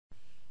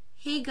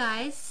Hey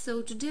guys,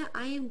 so today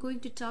I am going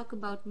to talk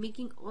about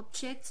making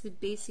objects with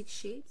basic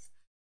shapes.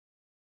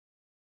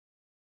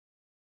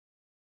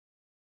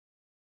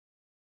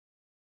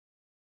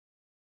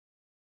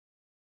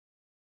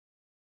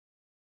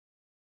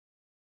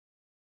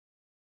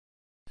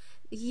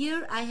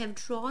 Here I have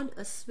drawn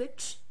a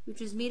switch which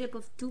is made up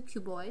of two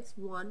cuboids,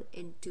 1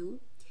 and 2,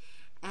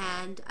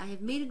 and I have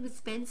made it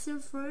with pencil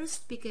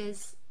first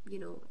because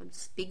I'm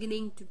just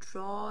beginning to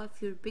draw.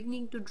 If you're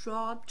beginning to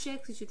draw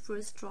objects, you should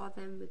first draw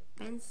them with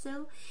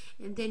pencil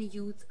and then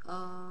use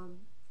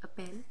a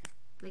pen,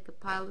 like a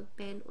pilot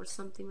pen or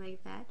something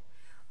like that,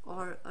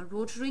 or a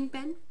rotating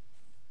pen.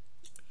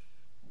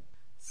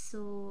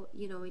 So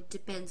it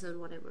depends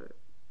on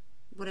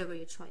whatever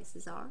your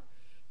choices are.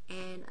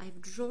 And I've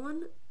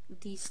drawn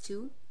these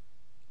two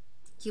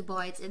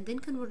cuboids and then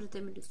converted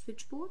them into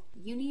switchboard.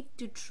 You need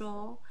to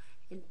draw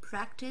and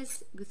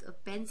practice with a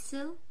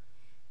pencil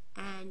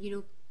and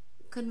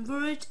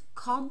convert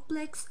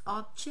complex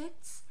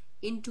objects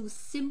into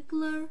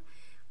simpler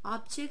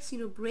objects,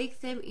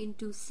 break them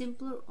into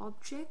simpler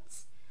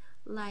objects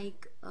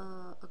like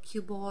a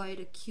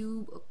cuboid, a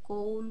cube, a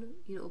cone,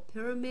 a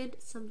pyramid,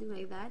 something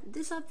like that.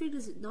 This object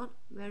is not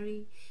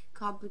very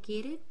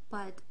complicated,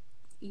 but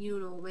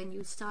when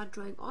you start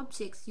drawing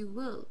objects, you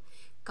will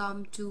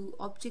come to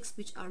objects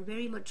which are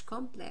very much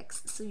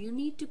complex, so you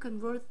need to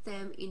convert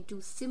them into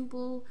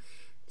simple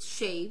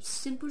shapes,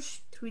 simple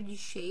 3D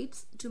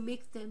shapes, to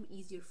make them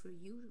easier for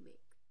you to make.